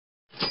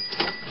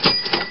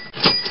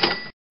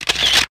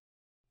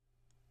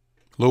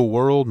Hello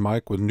world,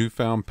 Mike with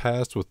Newfound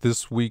Past with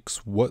this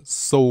week's What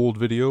Sold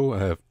video. I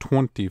have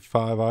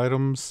 25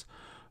 items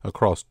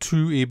across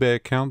 2 eBay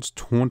accounts,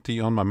 20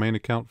 on my main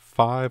account,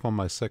 5 on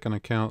my second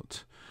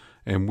account,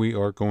 and we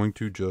are going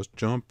to just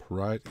jump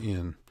right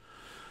in.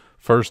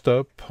 First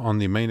up on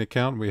the main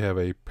account, we have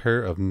a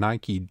pair of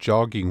Nike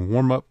jogging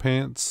warm-up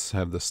pants.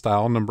 Have the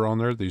style number on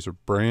there. These are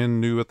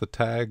brand new at the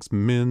tags,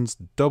 men's,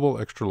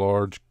 double extra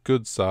large,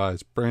 good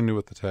size, brand new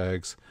at the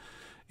tags.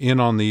 In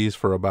on these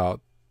for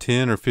about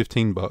 10 or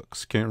 15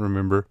 bucks, can't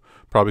remember,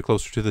 probably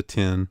closer to the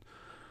 10,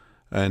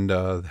 and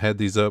had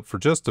these up for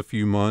just a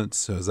few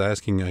months. I was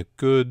asking a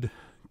good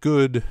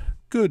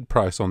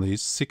price on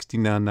these,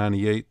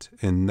 $69.98,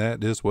 and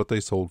that is what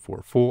they sold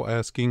for, full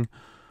asking,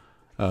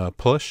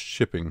 plus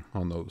shipping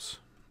on those.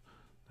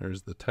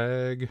 There's the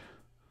tag.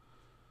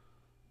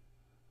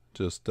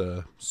 Just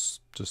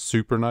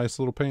super nice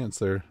little pants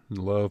there.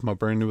 Love my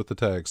brand new with the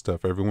tag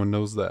stuff, everyone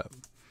knows that.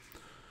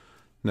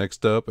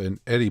 Next up, an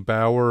Eddie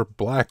Bauer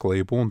black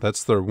label.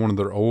 That's one of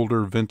their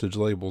older vintage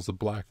labels, the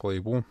black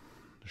label.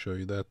 I'll show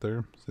you that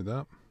there. See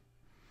that?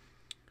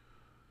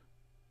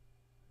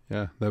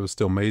 Yeah, that was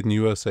still made in the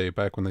USA,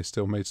 back when they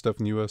still made stuff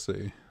in the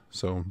USA.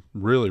 So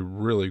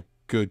really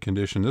good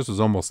condition. This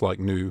was almost like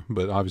new,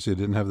 but obviously it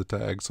didn't have the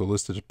tag, so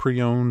listed as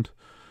pre-owned.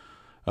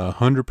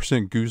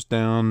 100% goose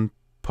down,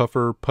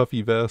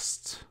 puffy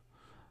vest.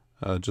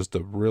 Just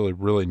a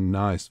really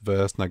nice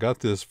vest. And I got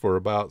this for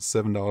about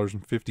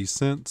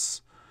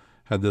 $7.50.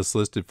 Had this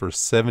listed for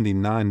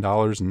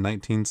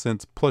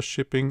 $79.19 plus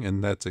shipping,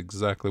 and that's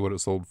exactly what it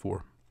sold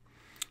for.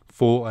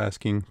 Full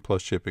asking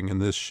plus shipping,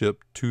 and this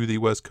shipped to the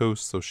West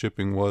Coast, so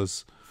shipping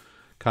was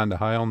kind of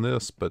high on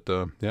this, but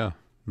yeah,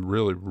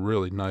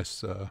 really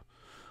nice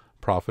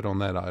profit on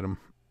that item.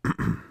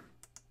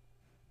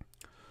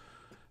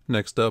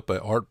 Next up,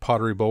 a art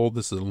pottery bowl.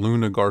 This is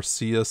Luna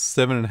Garcia,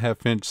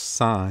 7.5 inch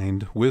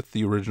signed with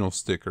the original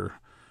sticker.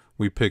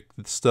 We pick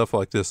stuff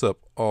like this up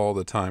all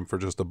the time for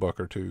just $1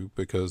 or $2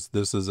 because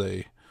this is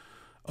a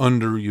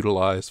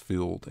underutilized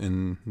field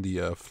in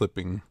the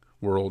flipping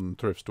world and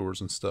thrift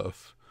stores and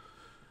stuff.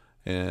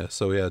 And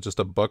so yeah, just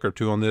 $1 or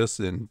 $2 on this.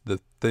 And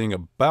the thing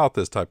about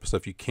this type of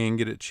stuff, you can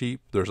get it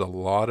cheap. There's a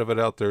lot of it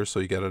out there,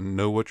 so you got to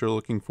know what you're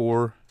looking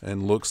for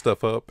and look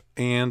stuff up.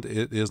 And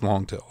it is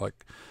long tail.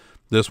 Like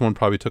this one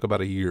probably took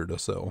about a year to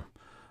sell.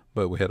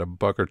 But we had $1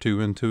 or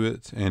 $2 into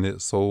it, and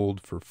it sold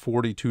for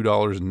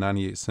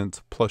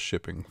 $42.98 plus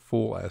shipping,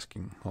 full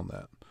asking on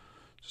that.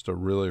 Just a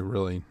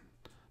really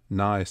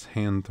nice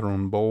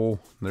hand-thrown bowl.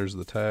 There's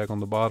the tag on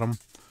the bottom.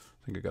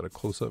 I think I got a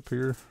close-up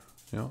here.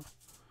 Yeah.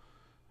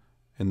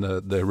 And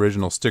the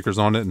original stickers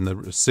on it, and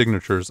the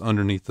signatures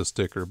underneath the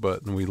sticker,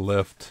 but we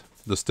left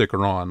the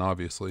sticker on,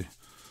 obviously.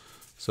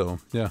 So,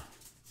 yeah,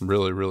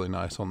 really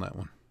nice on that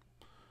one.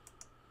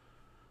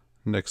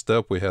 Next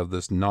up, we have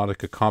this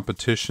Nautica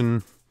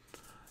Competition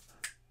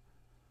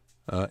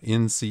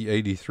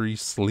NC83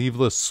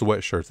 sleeveless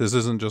sweatshirt. This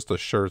isn't just a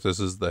shirt. This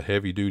is the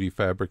heavy duty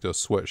fabric, a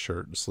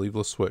sweatshirt,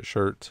 sleeveless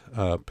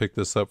sweatshirt. Picked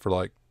this up for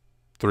like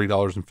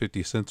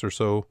 $3.50 or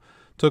so.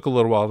 Took a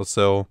little while to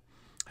sell.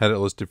 Had it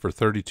listed for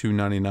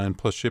 $32.99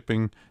 plus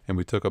shipping, and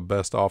we took a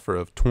best offer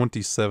of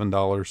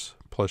 $27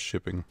 plus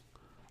shipping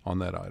on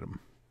that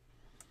item.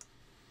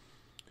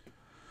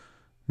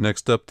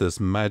 Next up, this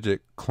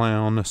Magic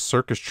Clown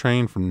Circus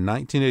Train from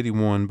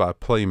 1981 by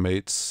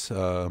Playmates.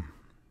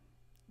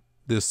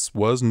 This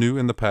was new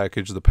in the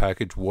package. The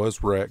package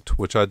was wrecked,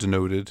 which I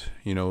denoted.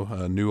 You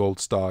know, new old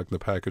stock. The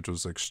package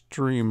was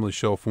extremely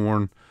shelf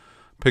worn.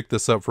 Picked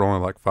this up for only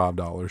like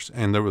 $5,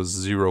 and there was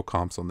 0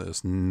 comps on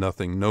this.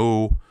 Nothing.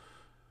 No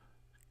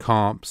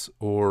comps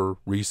or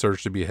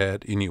research to be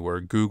had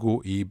anywhere.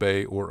 Google,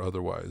 eBay, or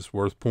otherwise.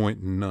 Worth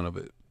point, none of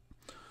it.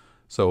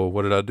 So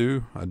what did I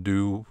do?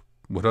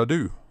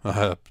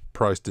 I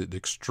priced it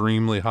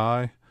extremely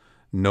high,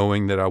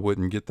 knowing that I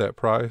wouldn't get that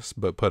price,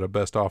 but put a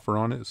best offer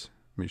on it.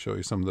 Let me show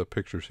you some of the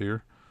pictures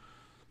here.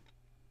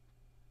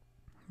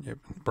 Yep,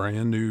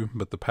 brand new,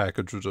 but the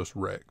package was just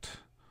wrecked.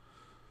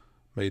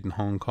 Made in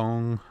Hong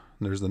Kong.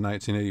 There's the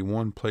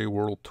 1981 Play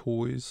World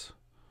Toys.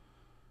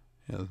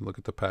 Yeah, look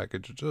at the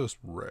package, just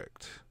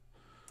wrecked.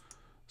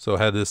 So I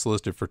had this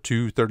listed for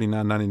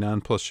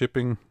 $239.99 plus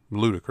shipping.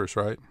 Ludicrous,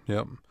 right?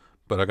 Yep.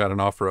 But I got an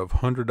offer of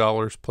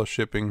 $100 plus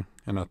shipping,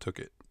 and I took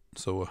it.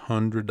 So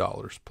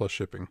 $100 plus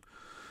shipping.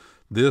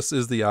 This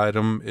is the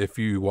item, if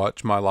you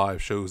watch my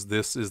live shows,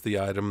 this is the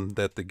item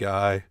that the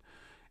guy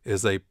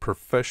is a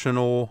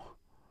professional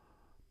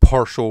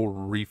partial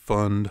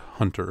refund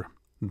hunter.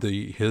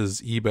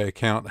 His eBay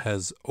account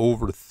has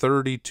over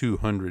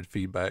 3,200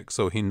 feedback,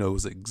 so he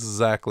knows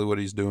exactly what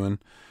he's doing.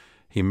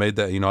 He made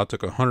that, you know, I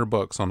took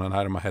 $100 on an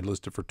item I had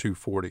listed for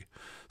 $240.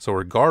 So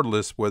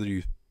regardless what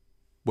you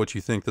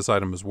think this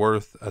item is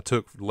worth, I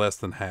took less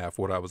than half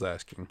what I was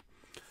asking.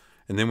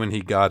 And then when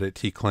he got it,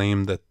 he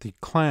claimed that the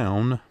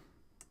clown,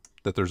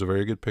 that there's a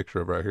very good picture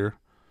of right here,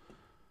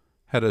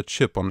 had a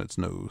chip on its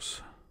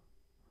nose.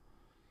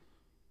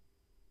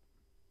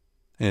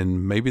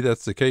 And maybe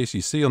that's the case.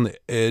 You see on the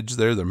edge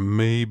there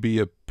may be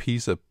a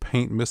piece of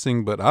paint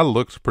missing, but I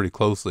looked pretty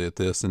closely at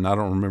this and I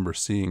don't remember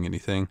seeing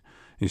anything.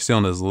 You see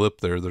on his lip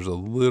there's a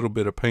little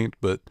bit of paint,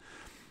 but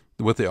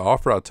with the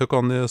offer I took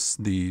on this,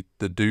 the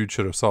dude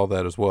should have saw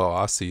that as well.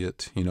 I see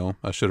it, you know.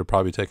 I should have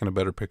probably taken a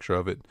better picture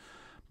of it.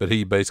 But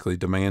he basically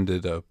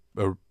demanded a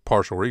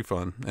partial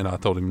refund, and I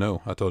told him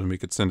no. I told him he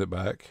could send it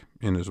back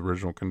in his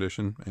original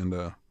condition,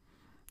 and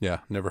yeah,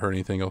 never heard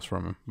anything else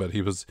from him. But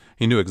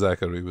he knew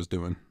exactly what he was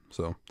doing.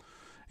 So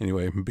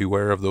anyway,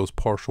 beware of those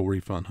partial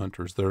refund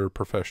hunters. They're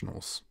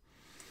professionals.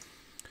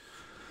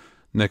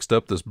 Next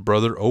up, this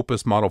Brother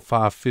Opus Model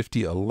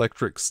 550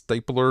 electric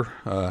stapler.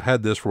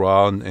 Had this for a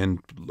while and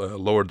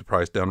lowered the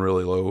price down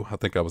really low. I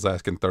think I was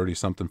asking 30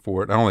 something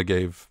for it. I only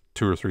gave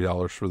 $2 or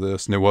 $3 for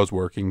this, and it was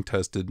working,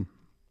 tested.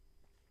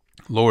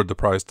 Lowered the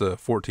price to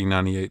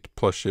 $14.98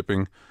 plus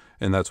shipping,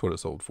 and that's what it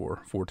sold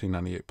for,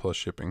 $14.98 plus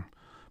shipping.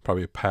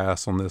 Probably a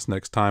pass on this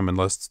next time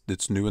unless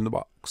it's new in the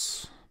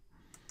box.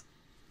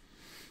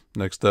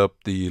 Next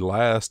up, the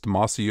last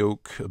Mossy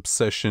Oak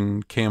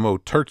Obsession camo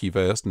turkey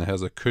vest, and it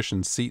has a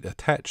cushion seat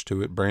attached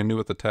to it, brand new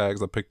with the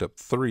tags. I picked up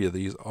 3 of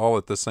these all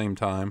at the same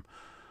time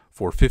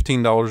for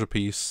 $15 a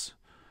piece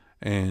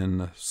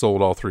and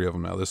sold all 3 of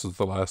them now. This is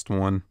the last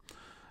one.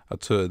 I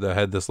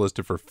had this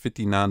listed for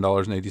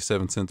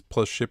 $59.87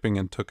 plus shipping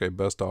and took a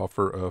best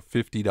offer of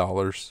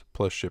 $50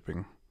 plus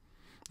shipping.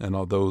 And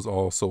all those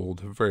all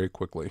sold very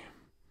quickly.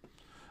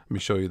 Let me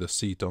show you the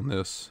seat on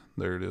this.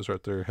 There it is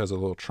right there. It has a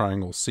little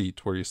triangle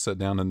seat where you sit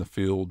down in the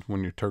field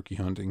when you're turkey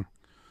hunting.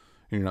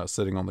 You're not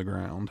sitting on the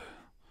ground.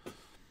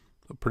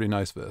 A pretty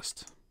nice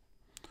vest.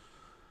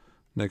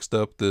 Next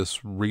up, this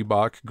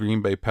Reebok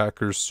Green Bay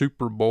Packers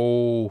Super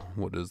Bowl,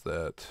 what is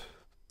that,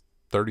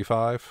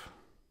 35?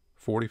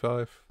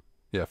 45?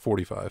 Yeah,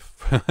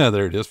 45.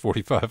 There it is,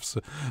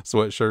 45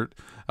 sweatshirt.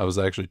 I was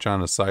actually trying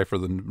to cipher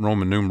the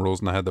Roman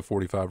numerals, and I had the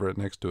 45 right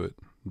next to it.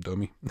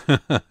 Dummy.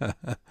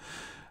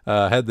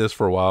 I had this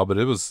for a while, but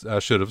I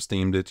should have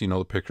steamed it. You know,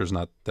 the picture's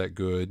not that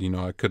good. You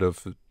know, I could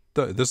have,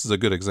 this is a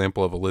good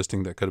example of a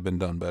listing that could have been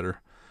done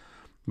better.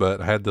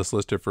 But I had this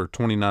listed for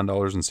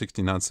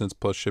 $29.69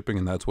 plus shipping,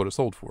 and that's what it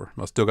sold for.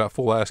 I still got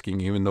full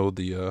asking, even though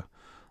the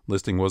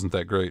listing wasn't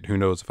that great. Who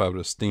knows, if I would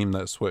have steamed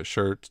that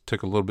sweatshirt,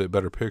 took a little bit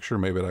better picture,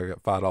 maybe I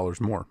got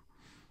 $5 more.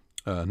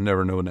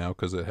 Never know now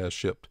because it has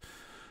shipped.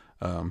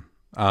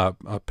 I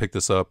picked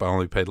this up. I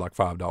only paid like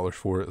 $5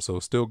 for it, so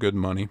still good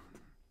money.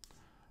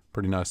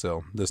 Pretty nice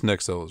sale. This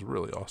next sale is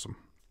really awesome.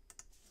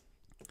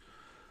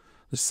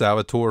 The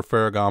Salvatore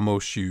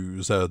Ferragamo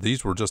shoes.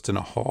 These were just in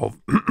a haul,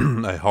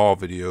 a haul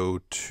video,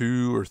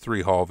 2 or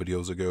 3 haul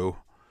videos ago.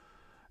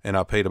 And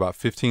I paid about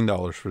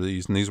 $15 for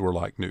these, and these were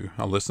like new.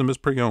 I listed them as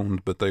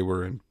pre-owned, but they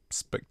were in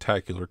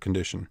spectacular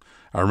condition.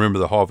 I remember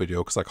the haul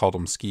video because I called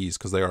them skis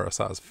because they are a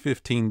size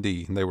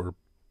 15D, and they were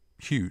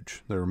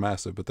huge. They were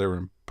massive, but they were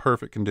in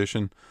perfect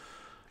condition.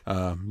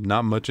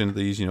 Not much into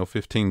these, you know,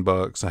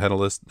 $15.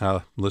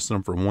 I listed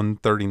them for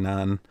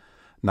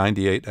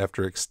 $139.98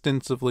 after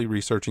extensively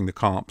researching the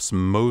comps.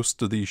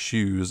 Most of these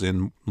shoes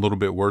in a little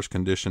bit worse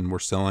condition were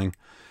selling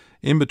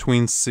in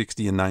between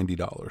 $60 and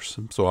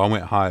 $90. So I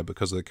went high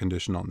because of the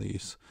condition on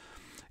these.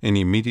 And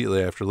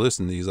immediately after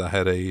listing these, I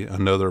had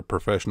another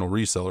professional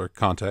reseller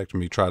contact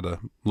me, try to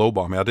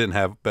lowball me. I didn't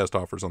have best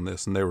offers on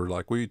this, and they were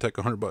like, will you take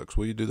 $100?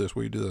 Will you do this?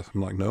 Will you do this?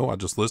 I'm like, no, I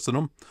just listed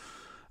them.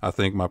 I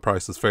think my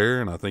price is fair,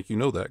 and I think you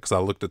know that because I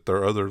looked at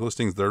their other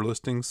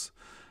listings,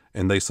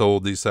 and they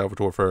sold these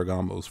Salvatore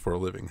Ferragamos for a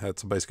living.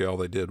 That's basically all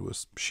they did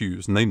was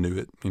shoes, and they knew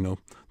it. You know,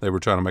 they were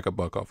trying to make a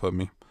buck off of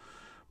me.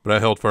 But I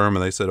held firm,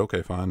 and they said,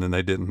 okay, fine, and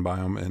they didn't buy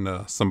them.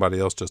 And somebody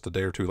else just a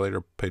day or two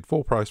later paid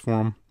full price for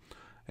them,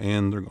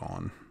 and they're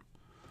gone.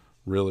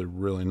 Really,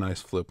 really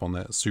nice flip on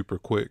that. Super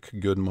quick,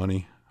 good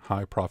money,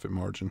 high profit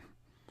margin.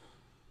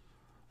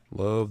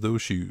 Love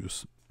those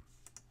shoes.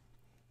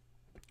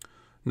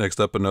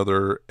 Next up,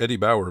 another Eddie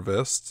Bauer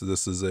vest.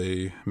 This is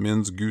a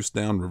men's goose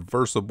down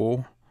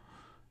reversible.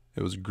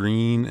 It was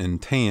green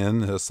and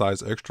tan, a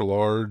size extra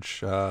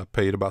large. I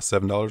paid about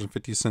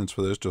 $7.50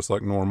 for this, just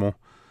like normal.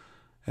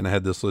 And I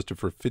had this listed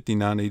for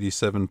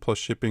 $59.87 plus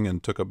shipping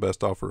and took a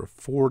best offer of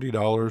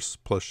 $40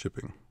 plus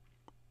shipping.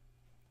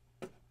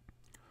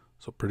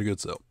 So pretty good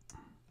sale.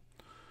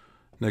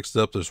 Next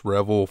up, this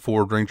Revel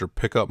Ford Ranger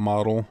pickup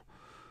model.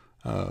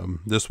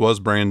 This was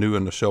brand new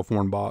in the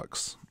shelf-worn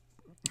box,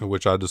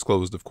 which I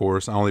disclosed, of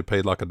course. I only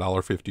paid like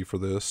 $1.50 for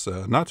this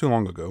not too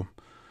long ago.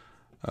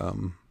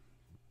 I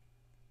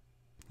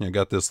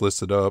got this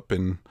listed up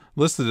and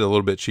listed it a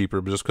little bit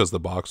cheaper, but just because the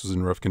box was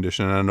in rough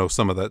condition. And I know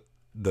some of that,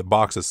 the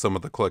box is some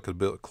of the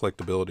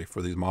collectability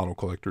for these model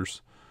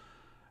collectors.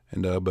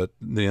 And but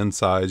the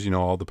insides, you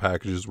know, all the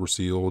packages were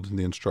sealed.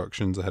 The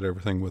instructions, I had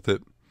everything with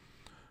it.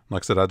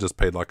 Like I said, I just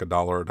paid like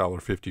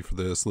 $1.50 for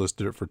this.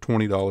 Listed it for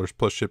 $20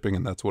 plus shipping,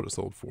 and that's what it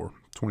sold for.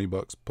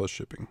 $20 plus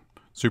shipping.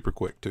 Super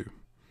quick too.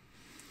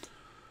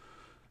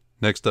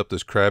 Next up,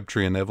 this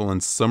Crabtree and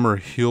Evelyn Summer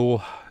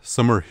Hill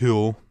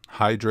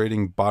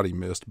Hydrating Body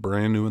Mist,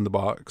 brand new in the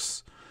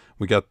box.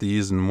 We got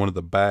these in one of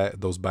the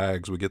those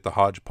bags. We get the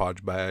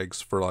hodgepodge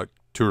bags for like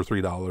 $2 or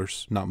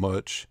 $3, not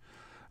much.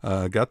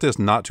 Got this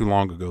not too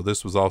long ago.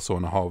 This was also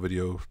in a haul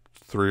video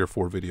 3 or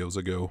 4 videos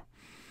ago.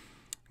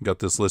 Got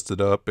this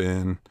listed up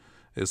and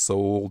it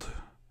sold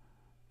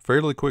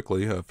fairly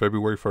quickly,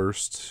 February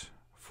 1st.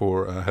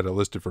 Had it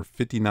listed for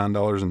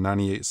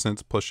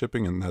 $59.98 plus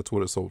shipping, and that's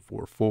what it sold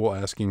for. Full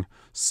asking,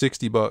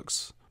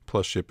 $60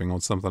 plus shipping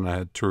on something I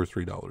had $2 or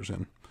 $3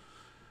 in.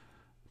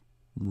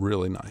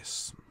 Really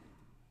nice.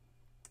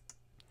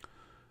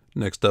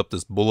 Next up,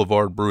 this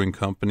Boulevard Brewing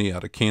Company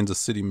out of Kansas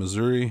City,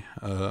 Missouri.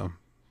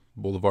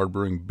 Boulevard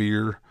Brewing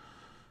beer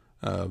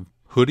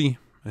hoodie,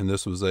 and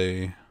this was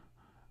I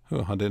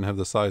didn't have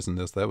the size in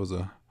this. That was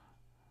a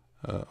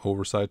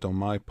oversight on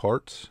my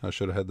part. I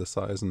should have had the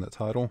size in that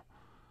title.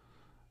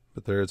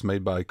 But there, it's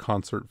made by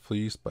Concert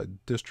Fleece by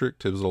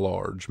District. It was a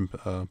large,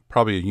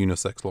 probably a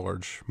unisex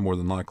large, more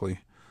than likely.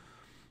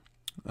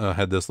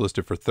 Had this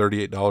listed for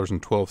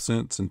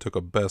 $38.12 and took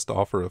a best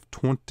offer of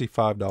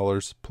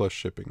 $25 plus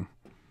shipping.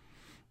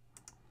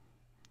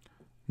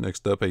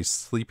 Next up, a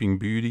Sleeping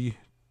Beauty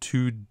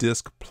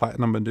 2-disc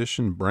Platinum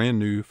Edition, brand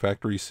new,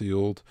 factory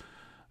sealed.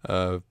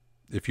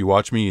 If you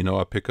watch me, you know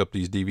I pick up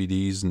these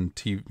DVDs and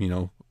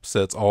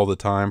sets all the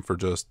time for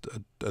just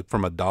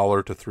from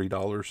 $1 to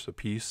 $3 a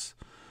piece.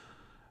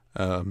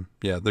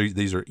 Yeah,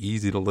 these are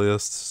easy to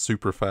list,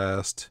 super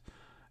fast,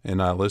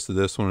 and I listed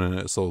this one and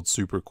it sold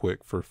super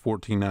quick for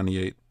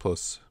 $14.98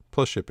 plus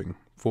shipping,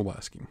 full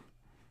asking.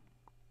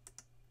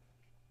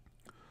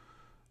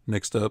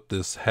 Next up,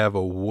 this Have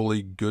a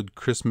Woolly Good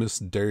Christmas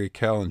Dairy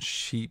Cow and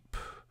Sheep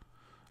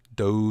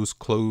Doe's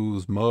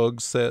Clothes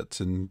mug set,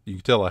 and you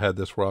can tell I had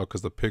this for a while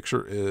because the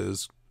picture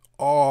is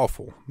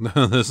awful.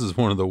 This is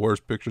one of the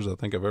worst pictures I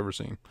think I've ever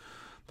seen.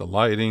 The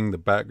lighting, the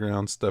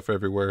background, stuff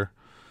everywhere.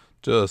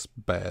 Just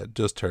bad,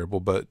 just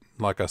terrible. But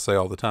like I say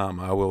all the time,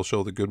 I will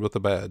show the good with the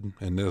bad,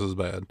 and this is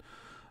bad.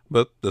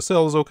 But the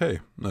sale is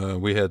okay.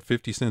 We had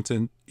 50 cents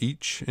in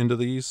each into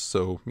these,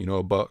 so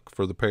 $1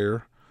 for the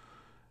pair,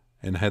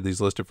 and had these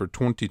listed for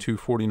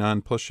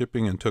 $22.49 plus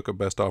shipping, and took a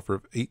best offer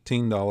of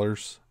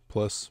 $18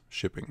 plus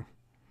shipping.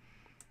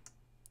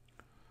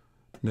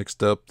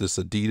 Next up, this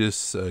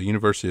Adidas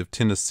University of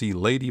Tennessee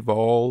Lady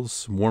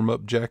Vols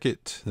warm-up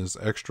jacket. This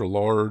extra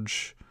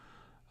large.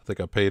 I think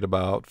I paid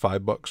about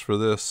 $5 for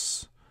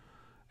this,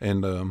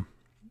 and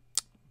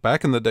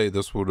back in the day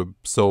this would have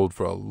sold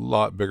for a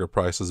lot bigger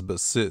prices, but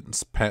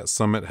since Pat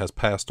Summitt has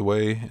passed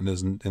away and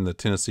is in the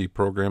Tennessee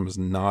program is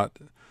not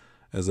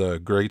as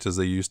great as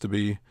they used to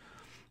be,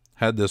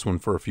 had this one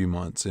for a few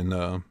months, and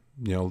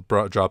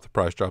dropped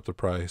the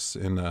price,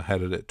 and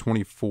had it at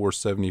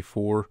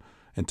 $24.74,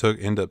 and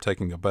ended up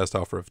taking a best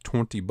offer of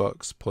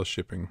 $20 plus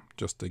shipping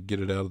just to get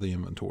it out of the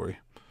inventory.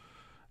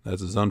 That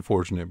is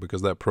unfortunate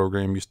because that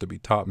program used to be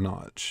top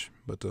notch.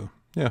 But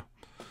yeah,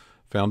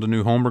 found a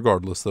new home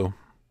regardless though.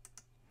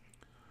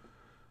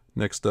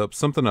 Next up,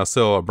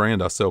 a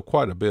brand I sell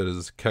quite a bit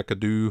is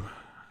Kakadu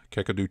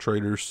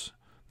Traders.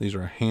 These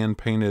are hand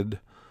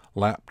painted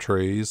lap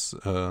trays,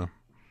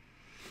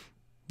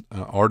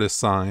 artist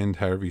signed,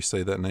 however you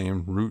say that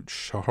name, Root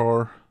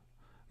Shahar.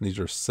 These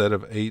are a set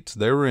of 8.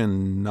 They were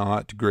in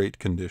not great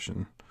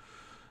condition.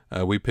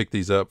 We picked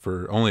these up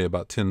for only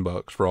about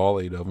 $10 for all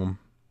 8 of them.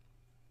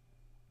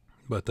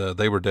 But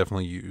they were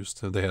definitely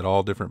used. They had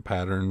all different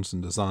patterns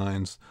and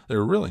designs. They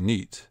were really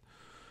neat.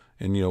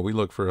 And, we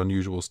look for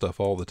unusual stuff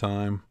all the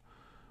time.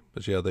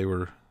 But, yeah, they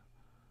were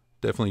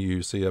definitely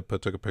used. See, I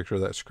took a picture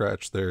of that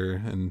scratch there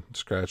and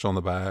scratch on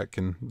the back.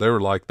 And they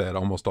were like that,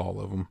 almost all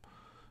of them.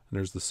 And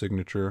there's the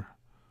signature.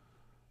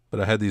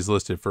 But I had these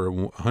listed for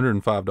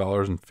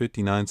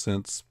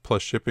 $105.59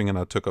 plus shipping. And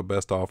I took a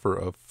best offer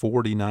of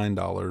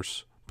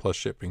 $49 plus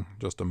shipping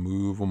just to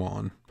move them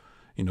on.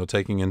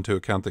 Taking into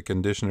account the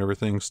condition and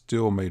everything,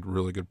 still made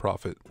really good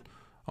profit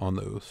on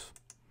those.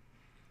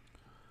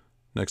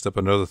 Next up,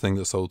 another thing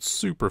that sold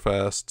super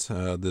fast,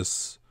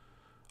 this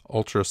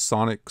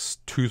Ultrasonics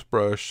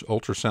toothbrush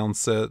ultrasound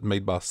set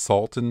made by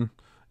Salton.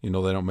 They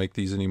don't make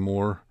these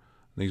anymore.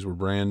 These were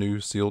brand new,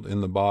 sealed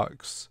in the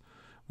box.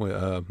 Like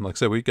I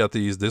said, we got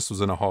these. This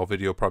was in a haul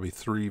video probably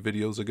 3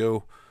 videos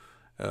ago.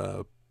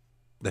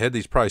 They had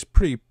these priced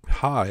pretty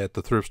high at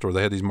the thrift store.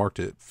 They had these marked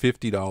at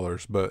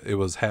 $50, but it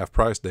was half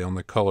price day on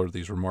the color of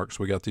these were marked.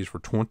 So we got these for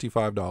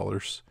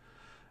 $25.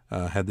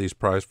 Had these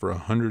priced for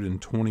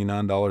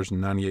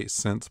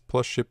 $129.98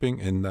 plus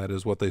shipping, and that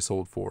is what they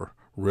sold for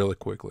really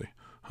quickly.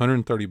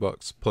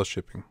 $130 plus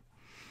shipping.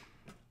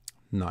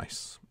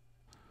 Nice.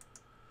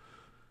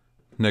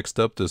 Next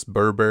up, this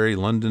Burberry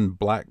London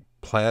Black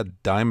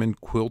Plaid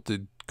Diamond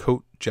Quilted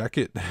Coat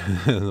Jacket.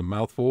 The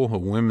mouthful, a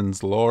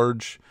women's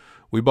large.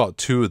 We bought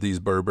 2 of these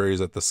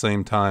Burberrys at the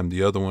same time.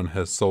 The other one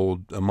has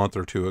sold a month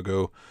or 2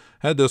 ago.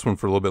 Had this one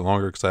for a little bit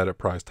longer because I had it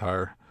priced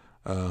higher.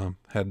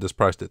 Had this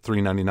priced at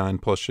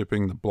 $3.99 plus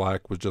shipping. The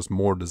black was just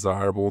more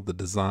desirable. The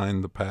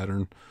design, the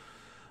pattern.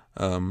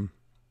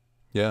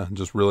 Yeah,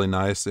 just really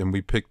nice. And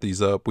we picked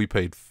these up. We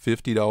paid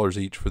 $50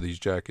 each for these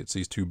jackets,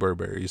 these 2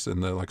 Burberrys.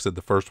 And like I said,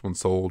 the first one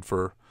sold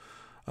for,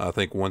 I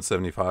think,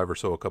 $175 or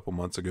so a couple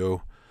months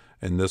ago.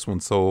 And this one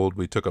sold,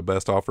 we took a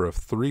best offer of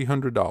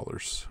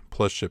 $300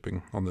 plus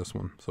shipping on this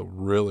one. So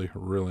really,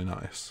 really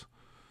nice.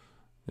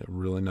 A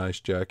really nice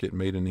jacket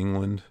made in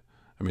England.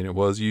 I mean, it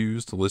was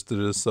used, listed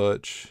as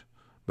such,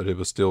 but it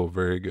was still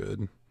very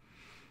good.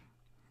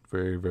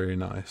 Very, very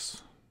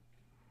nice.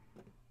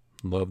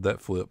 Love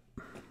that flip.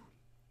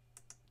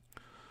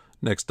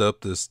 Next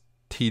up, this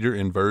teeter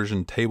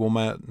inversion table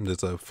mat.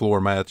 It's a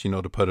floor mat, you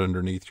know, to put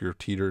underneath your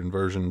teeter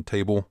inversion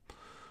table.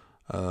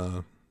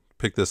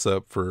 Picked this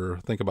up for,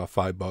 I think, about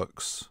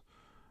 $5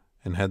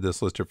 and had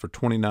this listed for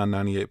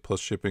 $29.98 plus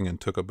shipping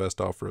and took a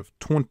best offer of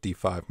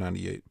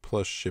 $25.98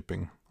 plus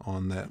shipping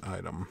on that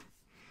item.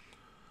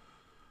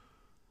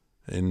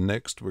 And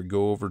next we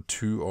go over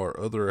to our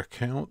other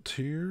account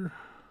here.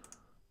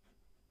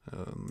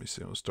 Let me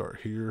see, I'll start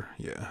here.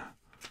 Yeah.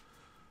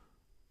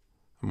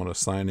 I'm going to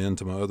sign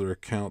into my other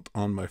account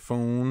on my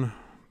phone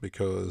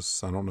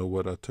because I don't know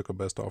what I took a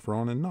best offer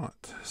on and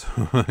not.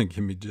 So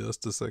give me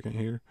just a second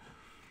here.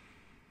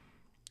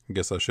 I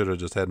guess I should have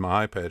just had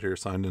my iPad here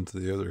signed into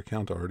the other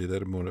account already.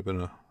 That would have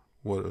been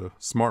what a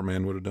smart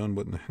man would have done,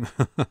 wouldn't it?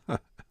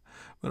 But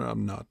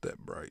I'm not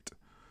that bright.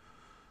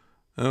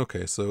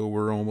 Okay, so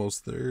we're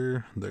almost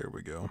there. There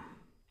we go.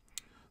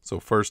 So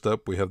first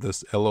up, we have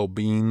this LL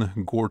Bean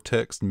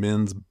Gore-Tex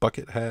men's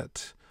bucket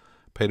hat.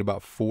 Paid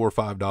about $4 or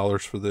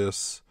 $5 for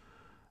this.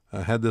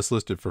 I had this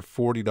listed for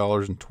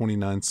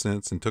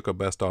 $40.29 and took a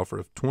best offer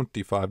of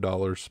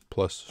 $25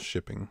 plus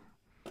shipping.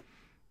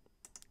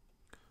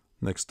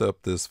 Next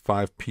up, this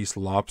 5-piece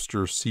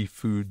lobster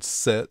seafood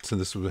set. So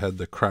this had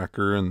the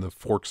cracker and the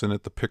forks in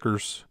it, the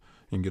pickers.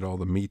 You can get all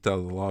the meat out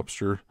of the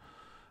lobster.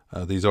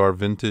 These are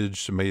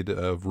vintage, made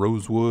of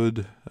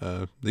rosewood.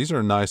 These are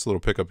a nice little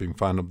pickup. You can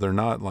find them. They're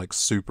not like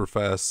super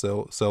fast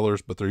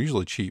sellers, but they're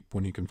usually cheap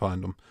when you can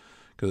find them.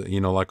 Because,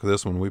 you know, like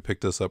this one, we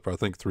picked this up for, I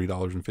think,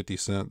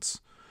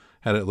 $3.50.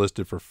 Had it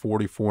listed for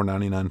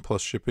 $44.99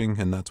 plus shipping,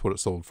 and that's what it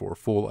sold for.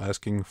 Full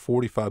asking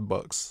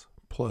 $45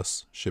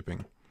 plus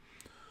shipping.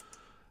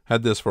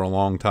 Had this for a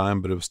long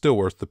time, but it was still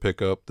worth the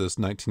pickup. This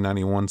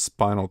 1991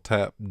 Spinal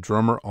Tap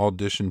Drummer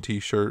Audition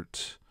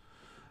t-shirt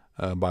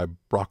by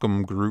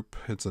Brockham Group.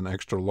 It's an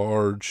extra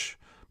large.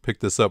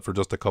 Picked this up for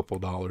just a couple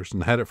dollars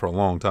and had it for a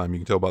long time. You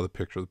can tell by the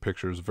picture. The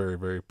picture is very,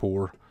 very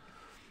poor.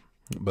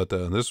 But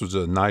this was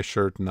a nice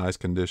shirt, nice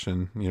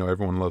condition. You know,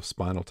 everyone loves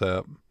Spinal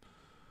Tap. And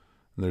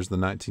there's the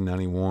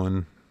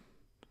 1991.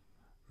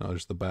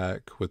 There's the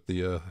back with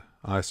the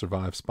I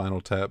Survive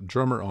Spinal Tap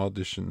Drummer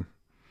Audition.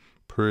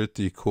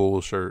 Pretty cool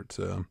shirt.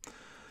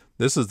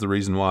 This is the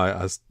reason why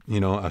I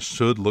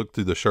should look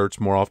through the shirts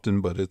more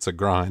often, but it's a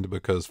grind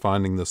because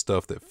finding the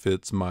stuff that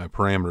fits my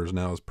parameters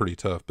now is pretty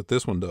tough. But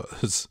this one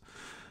does.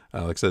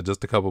 Like I said,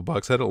 just a couple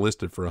bucks. Had it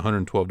listed for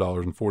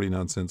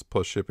 $112.49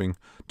 plus shipping.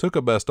 Took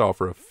a best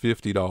offer of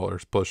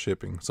 $50 plus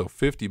shipping. So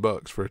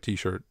 $50 for a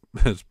t-shirt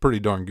is pretty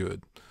darn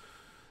good.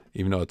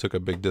 Even though I took a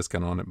big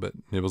discount on it, but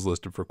it was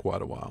listed for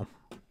quite a while.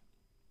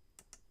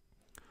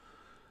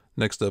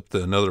 Next up,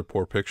 another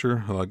poor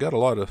picture. I got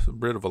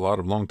rid of a lot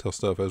of long tail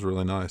stuff. That was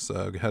really nice.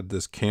 I had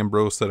this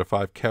Cambro set of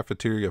 5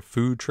 cafeteria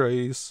food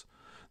trays.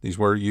 These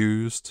were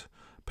used.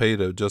 Paid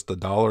just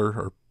 $1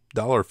 or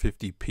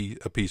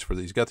 $1.50 a piece for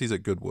these. Got these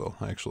at Goodwill,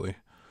 actually.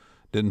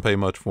 Didn't pay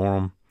much for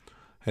them.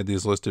 Had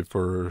these listed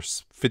for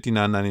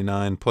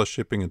 $59.99 plus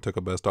shipping and took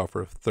a best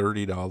offer of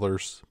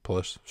 $30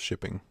 plus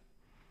shipping.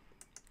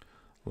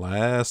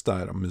 Last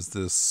item is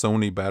this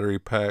Sony battery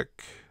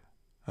pack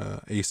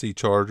AC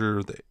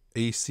charger, the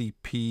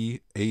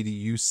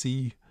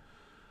ACP80UC.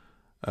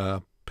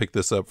 Picked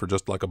this up for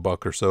just like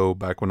 $1 or so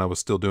back when I was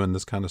still doing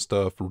this kind of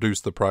stuff.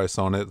 Reduced the price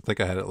on it. I think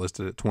I had it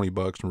listed at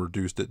 $20 and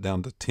reduced it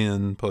down to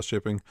 $10 plus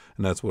shipping,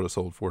 and that's what it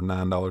sold for,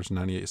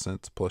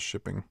 $9.98 plus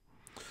shipping.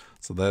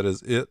 So that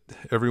is it,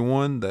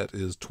 everyone. That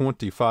is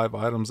 25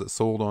 items that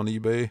sold on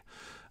eBay.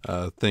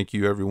 Thank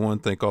you, everyone.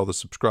 Thank all the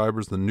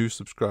subscribers, the new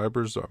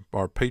subscribers,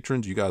 our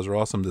patrons. You guys are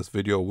awesome. This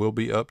video will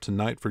be up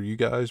tonight for you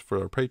guys,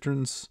 for our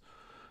patrons.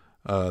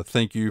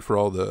 Thank you for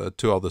all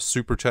the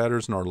super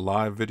chatters and our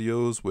live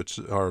videos, which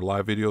our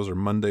live videos are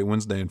Monday,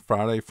 Wednesday, and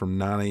Friday from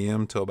 9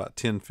 a.m. till about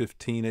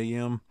 10:15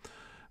 a.m.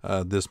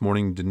 This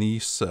morning,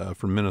 Denise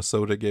from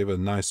Minnesota gave a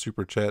nice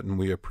super chat, and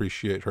we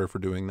appreciate her for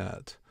doing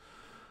that.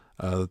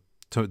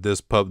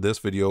 This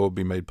video will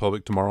be made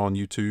public tomorrow on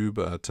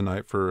YouTube,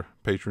 tonight for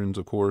patrons,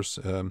 of course.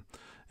 And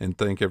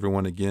thank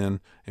everyone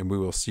again, and we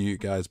will see you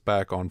guys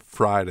back on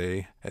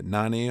Friday at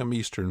 9 a.m.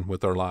 Eastern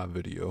with our live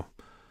video.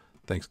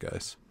 Thanks,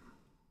 guys.